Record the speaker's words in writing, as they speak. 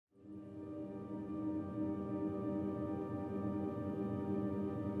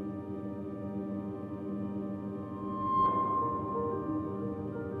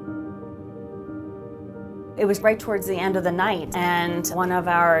It was right towards the end of the night, and one of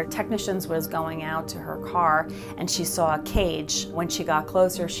our technicians was going out to her car, and she saw a cage. When she got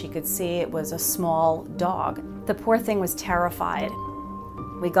closer, she could see it was a small dog. The poor thing was terrified.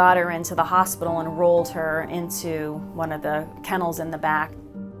 We got her into the hospital and rolled her into one of the kennels in the back.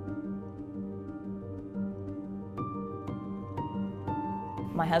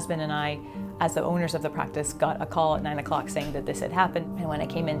 My husband and I, as the owners of the practice, got a call at 9 o'clock saying that this had happened. And when I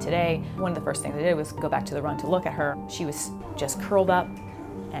came in today, one of the first things I did was go back to the run to look at her. She was just curled up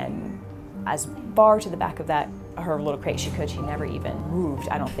and as far to the back of her little crate she could. She never even moved,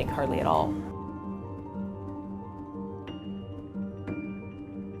 I don't think, hardly at all.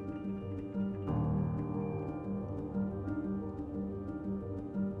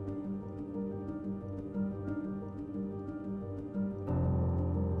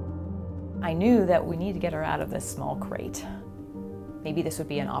 I knew that we needed to get her out of this small crate. Maybe this would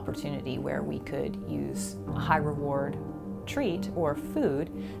be an opportunity where we could use a high reward treat or food.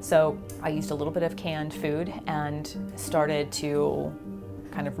 So I used a little bit of canned food and started to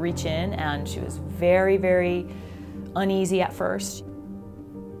kind of reach in, and she was very, very uneasy at first.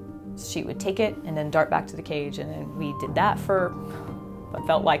 She would take it and then dart back to the cage, and then we did that for what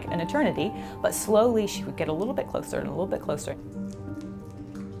felt like an eternity, but slowly she would get a little bit closer and a little bit closer.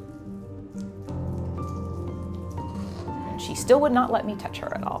 She still would not let me touch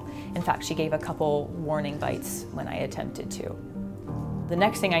her at all. In fact, she gave a couple warning bites when I attempted to. The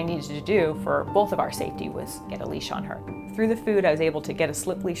next thing I needed to do for both of our safety was get a leash on her. Through the food, I was able to get a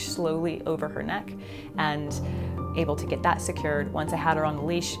slip leash slowly over her neck and able to get that secured. Once I had her on the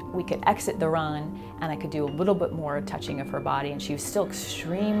leash, we could exit the run and I could do a little bit more touching of her body, and she was still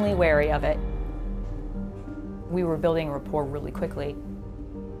extremely wary of it. We were building a rapport really quickly.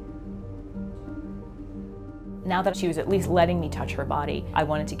 Now that she was at least letting me touch her body, I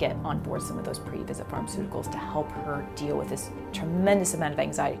wanted to get on board some of those pre-visit pharmaceuticals to help her deal with this tremendous amount of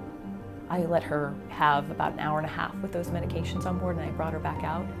anxiety. I let her have about an hour and a half with those medications on board, and I brought her back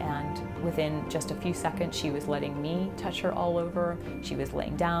out, and within just a few seconds she was letting me touch her all over. She was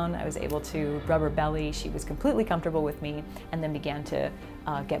laying down, I was able to rub her belly, she was completely comfortable with me, and then began to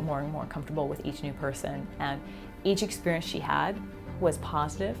get more and more comfortable with each new person. And each experience she had was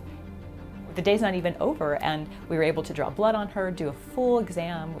positive. The day's not even over, and we were able to draw blood on her, do a full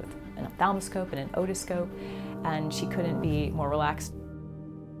exam with an ophthalmoscope and an otoscope, and she couldn't be more relaxed.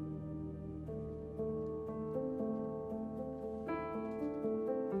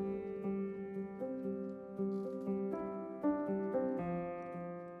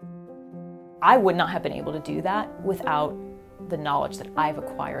 I would not have been able to do that without the knowledge that I've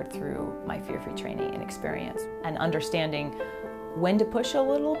acquired through my fear-free training and experience, and understanding when to push a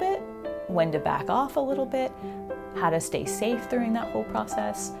little bit, when to back off a little bit, how to stay safe during that whole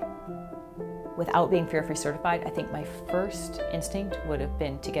process. Without being fear-free certified, I think my first instinct would have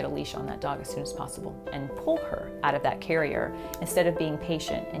been to get a leash on that dog as soon as possible and pull her out of that carrier instead of being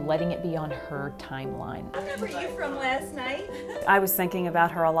patient and letting it be on her timeline. What number are you from last night? I was thinking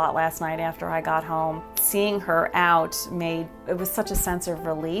about her a lot last night after I got home. Seeing her out it was such a sense of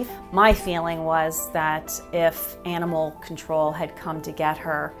relief. My feeling was that if animal control had come to get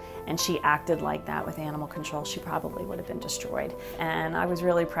her and she acted like that with animal control, she probably would have been destroyed. And I was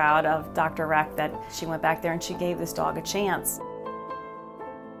really proud of Dr. Reck that she went back there and she gave this dog a chance.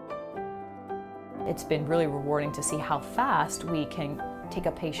 It's been really rewarding to see how fast we can take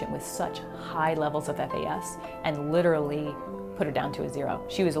a patient with such high levels of FAS and literally put her down to a 0.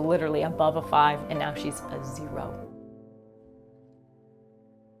 She was literally above a 5, and now she's a 0.